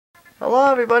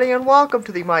Hello everybody and welcome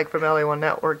to the Mike from LA1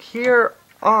 Network here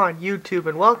on YouTube,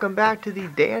 and welcome back to the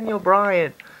Daniel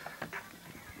Bryan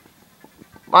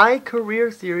My Career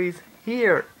Series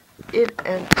here in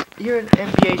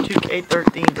NBA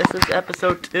 2K13. This is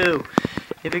episode 2.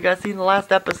 If you guys seen the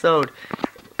last episode,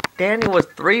 Daniel was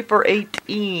 3 for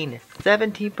 18,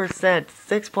 17%,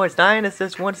 6 points, 9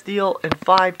 assists, 1 steal, and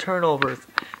 5 turnovers.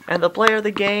 And the player of the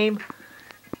game,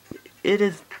 it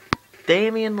is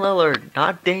Damian Lillard,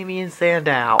 not Damian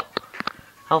Sandow.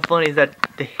 How funny is that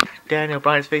Daniel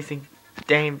Bryan is facing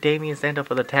Damian Sandow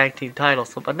for the tag team title.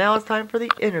 But now it's time for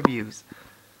the interviews.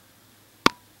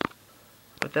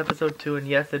 With episode 2, and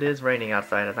yes, it is raining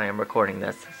outside as I am recording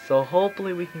this. So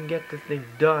hopefully we can get this thing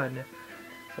done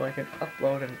so I can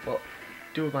upload and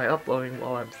do my uploading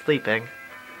while I'm sleeping.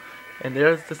 And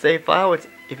there's the save file. If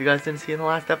you guys didn't see in the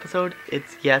last episode,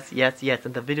 it's yes, yes, yes.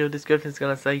 And the video description is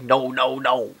going to say no, no,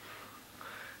 no.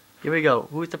 Here we go.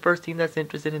 Who's the first team that's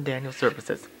interested in Daniel's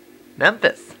services?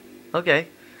 Memphis. Okay.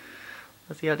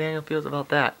 Let's see how Daniel feels about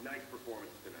that. Nice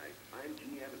performance tonight. I'm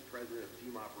GM and President of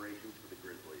Team Operations for the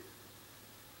Grizzlies.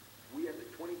 We have the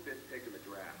 25th pick in the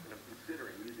draft, and I'm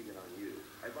considering using it on you.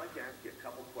 I'd like to ask you a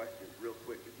couple questions real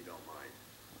quick if you don't mind.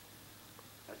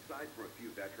 Aside from a few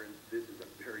veterans, this is a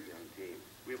very young team.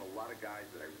 We have a lot of guys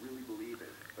that I really believe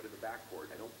in, but in the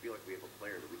backcourt, I don't feel like we have a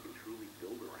player that we can truly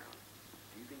build around.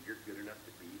 Do you think you're good enough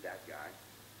to be that guy?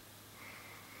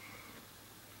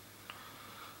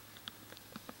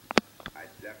 I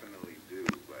definitely do,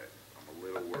 but I'm a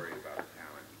little worried about the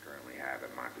talent we currently have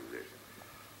at my position.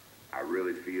 I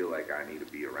really feel like I need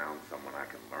to be around someone I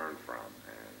can learn from,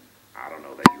 and I don't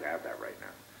know that you have that right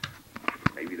now.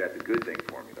 Maybe that's a good thing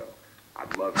for me, though.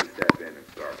 I'd love to step in and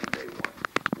start from day one.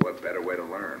 What better way to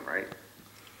learn, right?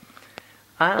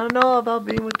 I don't know about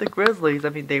being with the Grizzlies. I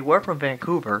mean, they were from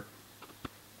Vancouver,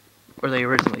 where they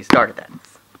originally started that.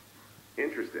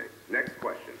 Interesting. Next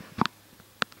question.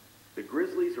 The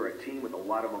Grizzlies are a team with a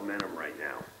lot of momentum right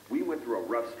now. We went through a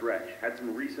rough stretch, had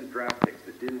some recent draft picks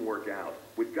that didn't work out.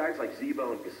 With guys like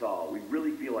Zebo and Gasol, we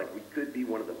really feel like we could be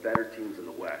one of the better teams in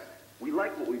the West. We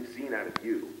like what we've seen out of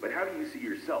you, but how do you see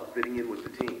yourself fitting in with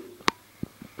the team?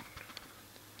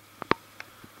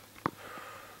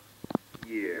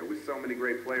 Yeah, with so many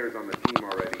great players on the team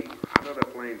already, I know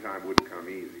that playing time wouldn't come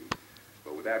easy.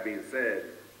 But with that being said,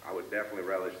 I would definitely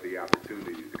relish the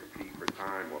opportunity to compete for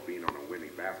time while being on a winning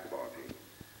basketball team.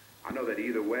 I know that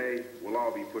either way, we'll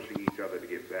all be pushing each other to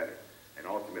get better, and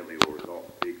ultimately it will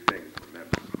result in big things for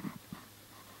Memphis.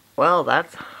 Well,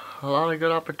 that's a lot of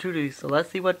good opportunities. So let's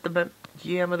see what the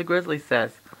GM of the Grizzlies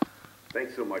says.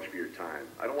 Thanks so much for your time.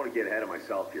 I don't want to get ahead of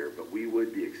myself here, but we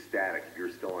would be ecstatic if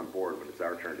you're still on board when it's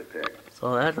our turn to pick.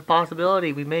 So that's a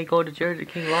possibility. We may go to Jerry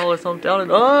King Lawler's hometown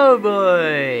and oh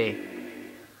boy!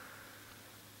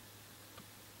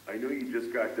 I know you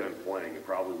just got done playing and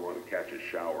probably want to catch a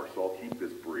shower, so I'll keep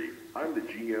this brief. I'm the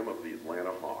GM of the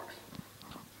Atlanta Hawks.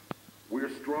 We are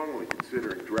strongly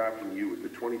considering drafting you with the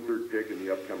 23rd pick in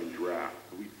the upcoming draft.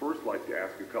 We'd first like to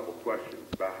ask a couple questions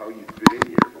about how you fit in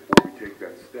here before we take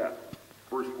that step.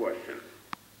 First question.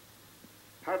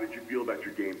 How did you feel about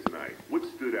your game tonight? What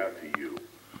stood out to you?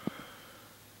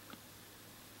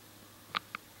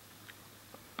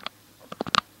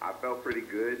 I felt pretty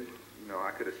good. You know,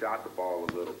 I could have shot the ball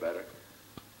a little better.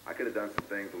 I could have done some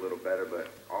things a little better,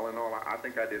 but all in all, I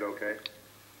think I did okay.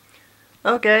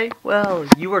 Okay, well,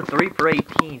 you were 3 for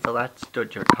 18, so that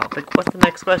stood your topic. What's the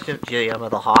next question, GM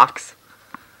of the Hawks?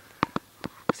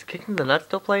 Is Kicking the Nuts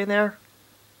still playing there?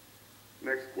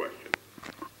 Next question.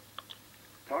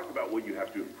 Talk about what you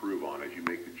have to improve on as you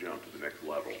make the jump to the next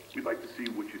level. We'd like to see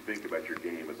what you think about your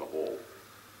game as a whole.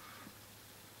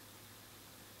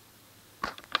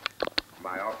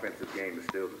 My offensive game is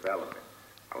still developing.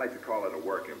 I like to call it a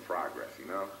work in progress, you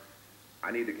know?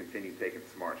 I need to continue taking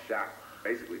smart shots,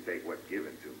 basically take what's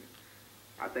given to me.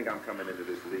 I think I'm coming into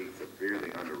this league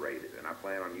severely underrated, and I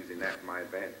plan on using that to my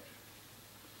advantage.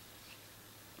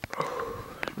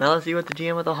 Now let's see what the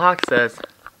GM of the Hawks says.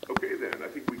 Okay then, I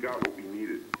think we got what we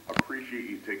needed. Appreciate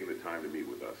you taking the time to meet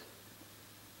with us.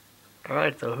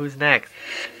 Alright, so who's next?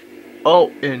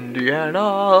 Oh,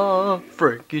 Indiana,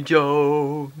 Frankie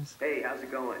Jones. Hey, how's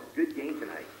it going? Good game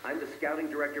tonight. I'm the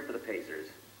scouting director for the Pacers.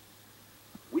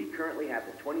 We currently have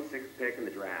the 26th pick in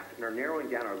the draft and are narrowing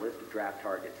down our list of draft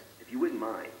targets. If you wouldn't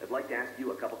mind, I'd like to ask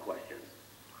you a couple questions.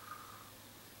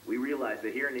 We realize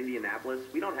that here in Indianapolis,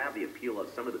 we don't have the appeal of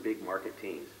some of the big market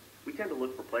teams. We tend to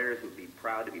look for players who would be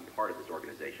proud to be part of this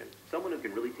organization. Someone who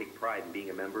can really take pride in being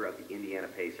a member of the Indiana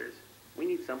Pacers. We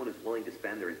need someone who's willing to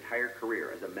spend their entire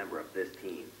career as a member of this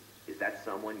team. Is that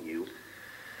someone you?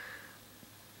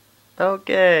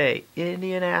 Okay,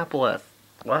 Indianapolis.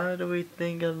 What do we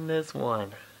think of this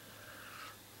one?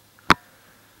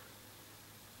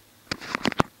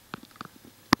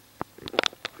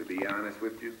 To be honest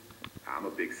with you, I'm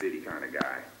a big city kind of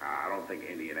guy. I don't think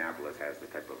Indianapolis has the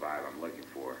type of vibe I'm looking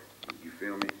for. You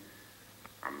feel me?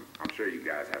 I'm sure you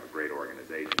guys have a great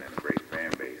organization and a great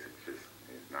fan base.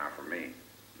 It's not for me.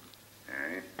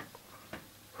 Alright?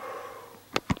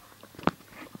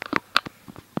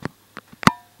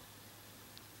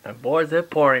 And boys, it's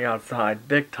pouring outside,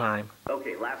 big time.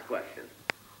 Okay, last question.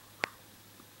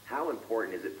 How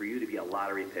important is it for you to be a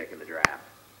lottery pick in the draft?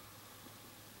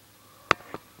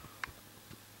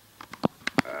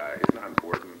 It's not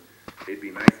important. It'd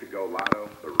be nice to go lotto,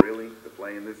 but really, to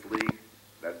play in this league,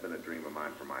 that's been a dream of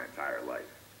mine for my entire life.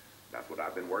 That's what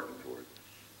I've been working towards.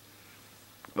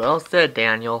 Well said,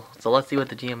 Daniel. So let's see what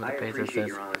the GM of I the Pacers appreciate says.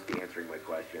 your honesty answering my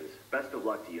questions. Best of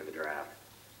luck to you in the draft.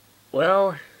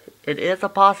 Well, it is a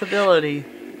possibility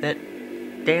that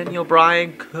Daniel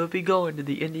Bryan could be going to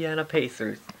the Indiana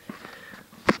Pacers.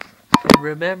 And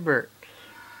remember,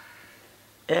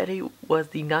 Eddie was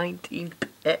the 19th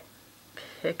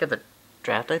pick of the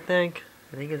draft, I think.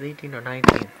 I think it's 18 or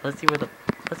 19. Let's see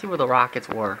where the Rockets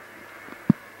were.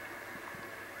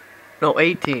 No,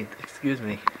 18th. Excuse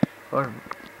me. Pardon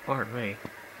me.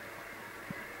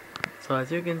 So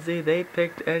as you can see, they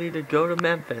picked Eddie to go to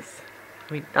Memphis.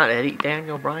 I mean, not Eddie,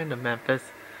 Daniel Bryan to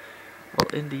Memphis. Well,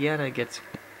 Indiana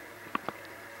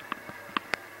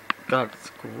got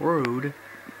screwed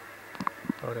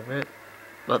out of it.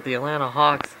 But the Atlanta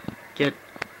Hawks get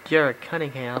Jared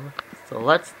Cunningham. So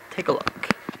let's take a look.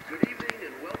 Good evening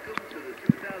and welcome to the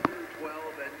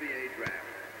 2012 NBA Draft.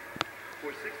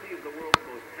 For 60 of the world's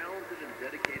most talented and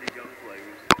dedicated young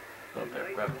players, I'll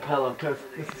grab a pillow because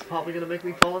this is probably going to make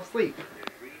me fall asleep.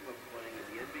 their dream of playing in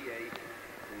the NBA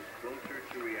moves closer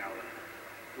to reality.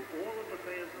 To all of the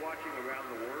fans watching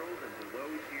around the world and to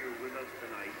those here with us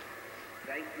tonight,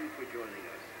 thank you for joining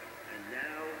us. And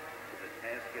now, to the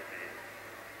task at hand.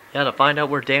 Yeah, to find out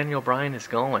where Daniel Bryan is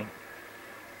going.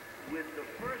 With the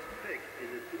first pick in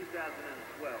the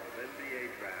 2012 NBA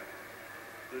Draft,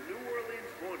 the New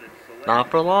Orleans Hornets select...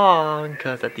 Not for long,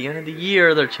 because at the end of the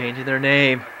year, they're changing their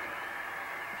name.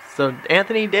 So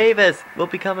Anthony Davis will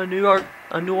become a New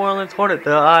Orleans Hornet.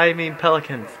 I mean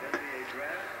Pelicans. NBA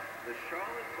Draft, the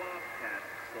Charlotte Bobcats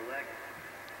select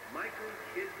Michael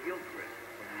Kidd-Gilchrist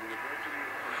from the University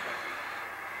of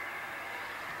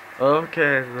Kentucky.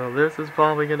 Okay, so this is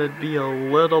probably going to be a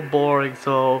little boring,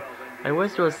 so I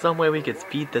wish there was some way we could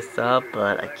speed this up,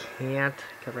 but I can't,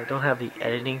 because I don't have the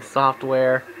editing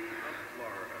software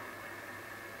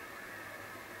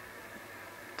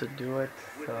to do it,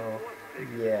 so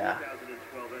yeah.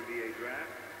 2012 NBA Draft,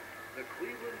 the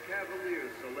Cleveland Cavaliers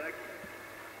select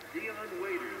Dion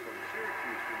Waiters from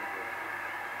Syracuse University.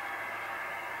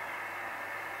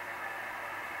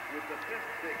 With the fifth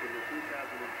pick in the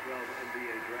 2012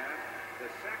 NBA Draft, the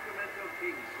Sacramento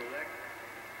Kings select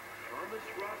Thomas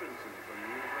Robinson from the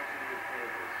University of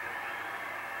Kansas.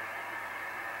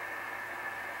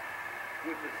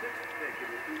 With the sixth pick in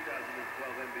the 2012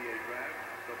 NBA Draft,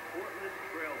 the Portland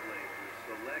Trailblazers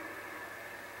select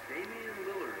Damian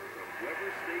Lillard from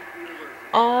Weber State University.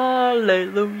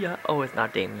 Hallelujah. Oh, it's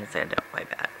not Damian Sandow. My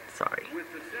bad. Sorry. With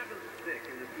the seventh pick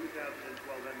in the 2012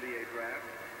 NBA Draft,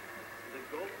 the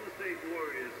Golden State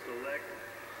Warriors select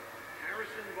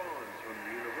Harrison Barnes from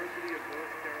the University of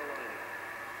North Carolina.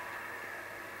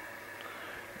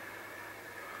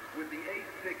 With the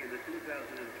eighth pick in the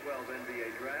 2012 NBA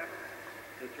Draft,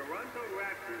 the Toronto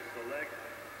Raptors select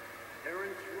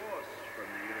Terrence Ross from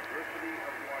the University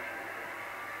of Washington.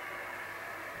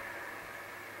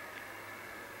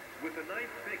 With the ninth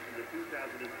pick in the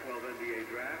 2012 NBA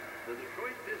Draft, the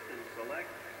Detroit Pistons select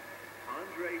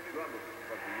Andre Drummond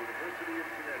from the University of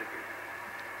Connecticut.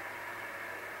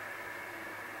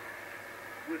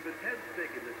 With the 10th pick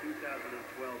in the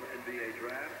 2012 NBA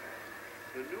Draft,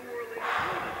 the New Orleans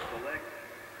Hornets select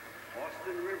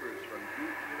Austin Rivers from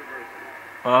Duke University.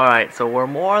 Alright, so we're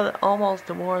almost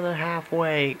more than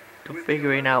halfway to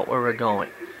figuring out where we're going.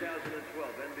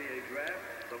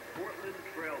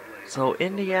 So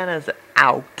Indiana's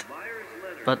out,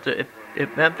 but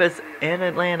if Memphis and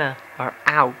Atlanta are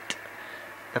out,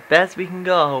 the best we can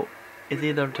go is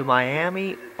either to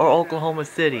Miami or Oklahoma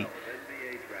City.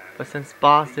 But since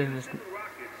Boston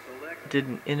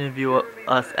didn't interview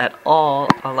us at all,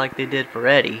 unlike they did for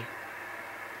Eddie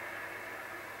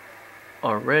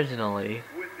originally.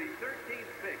 With the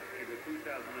 13th pick in the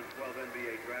 2012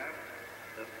 NBA Draft,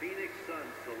 the Phoenix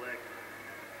Suns select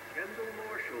Kendall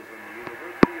Marshall from the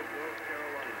University of North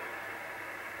Carolina.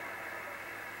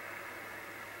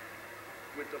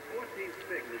 With the 14th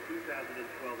pick in the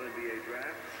 2012 NBA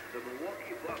Draft, the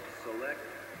Milwaukee Bucks select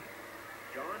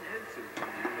John Henson from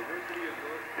the University of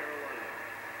North Carolina.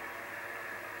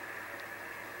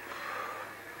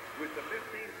 With the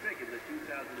 15th pick in the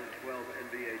 2012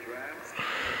 NBA Draft, the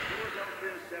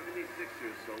Philadelphia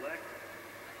 76ers select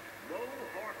Mo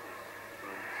Harkless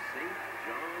from St.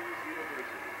 John's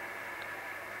University.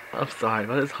 I'm sorry,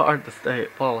 but it's hard to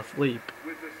fall asleep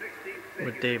With the 16th pick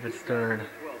with in David the Stern.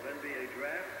 2012 NBA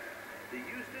Draft, the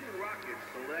Houston Rockets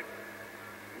select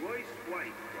Royce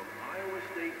White from Iowa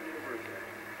State University.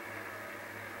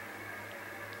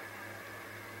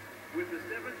 With the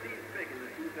 17th pick in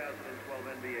the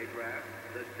 2012 NBA Draft,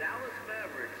 the Dallas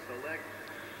Mavericks select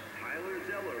Tyler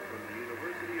Zeller from the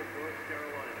University of North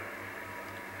Carolina.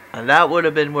 And that would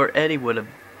have been where Eddie would have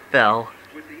fell.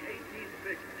 With the 18th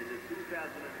pick in the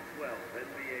 2012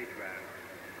 NBA Draft,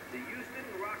 the Houston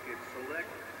Rockets select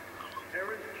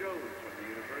Terrence Jones from the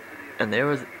University of And there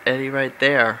was Eddie right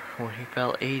there where he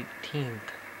fell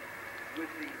 18th. With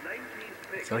the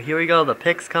 19th pick So here we go, the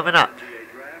picks coming up.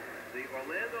 NBA Draft, the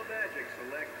Orlando Magic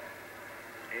select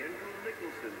Andrew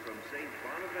Nicholson from St.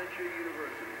 Bonaventure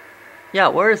University. Yeah,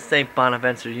 where is St.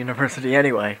 Bonaventure University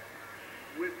anyway?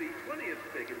 With the 20th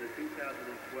pick in the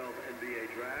 2012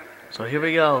 NBA Draft, So here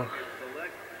we go.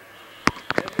 select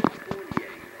Evan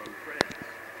Fournier from France.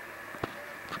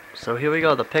 So here we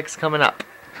go, the picks coming up.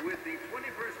 With the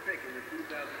 21st pick in the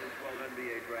 2012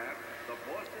 NBA Draft, the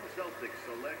Boston Celtics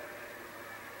select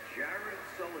Jared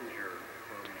Sullinger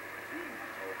from the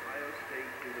Ohio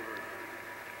State University.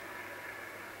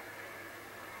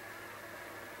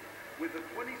 With the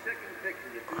 22nd pick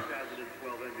in the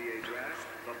 2012 NBA Draft,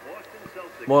 the Boston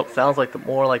Celtics Well, it sounds like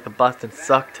more like the Boston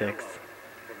Suck Ticks. from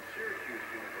Syracuse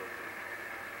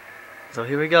University. So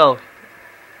here we go.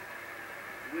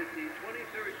 With the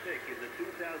 23rd pick in the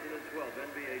 2012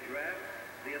 NBA Draft,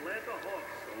 the Atlanta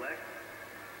Hawks select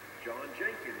John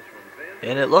Jenkins from Vanderbilt.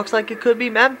 And it looks like it could be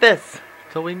Memphis.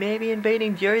 So we may be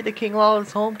invading Jerry the King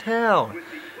Lawler's hometown. With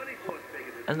the 24th pick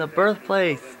in the And the 2012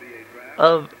 birthplace NBA Draft,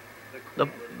 of the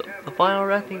the final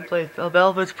resting place of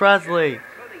Elvis Presley.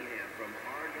 Cunningham from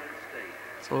Oregon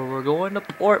State. So we're going to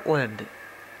Portland.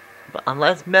 But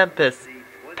unless Memphis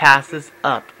passes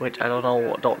up, which I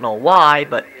don't know why,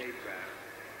 but NBA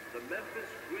Draft, the Memphis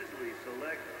Grizzlies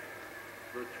select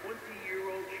the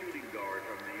 20-year-old shooting guard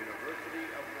from the University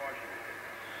of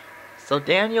Washington. so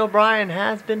Daniel Bryan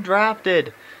has been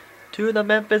drafted to the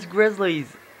Memphis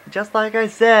Grizzlies. Just like I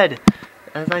said,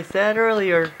 as I said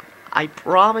earlier, I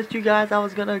promised you guys I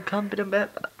was gonna come to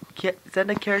send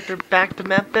a character back to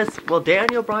Memphis. Well,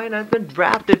 Daniel Bryan has been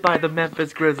drafted by the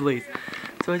Memphis Grizzlies.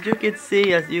 So as you can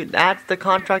see, that's the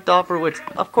contract offer, which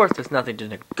of course there's nothing to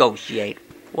negotiate.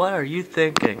 What are you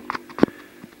thinking?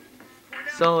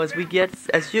 So as you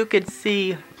can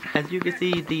see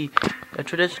the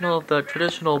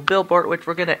traditional billboard, which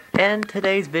we're gonna end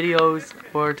today's videos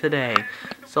for today.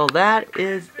 So that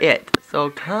is it. So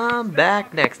come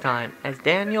back next time as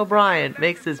Daniel Bryan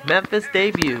makes his Memphis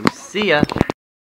debut. See ya.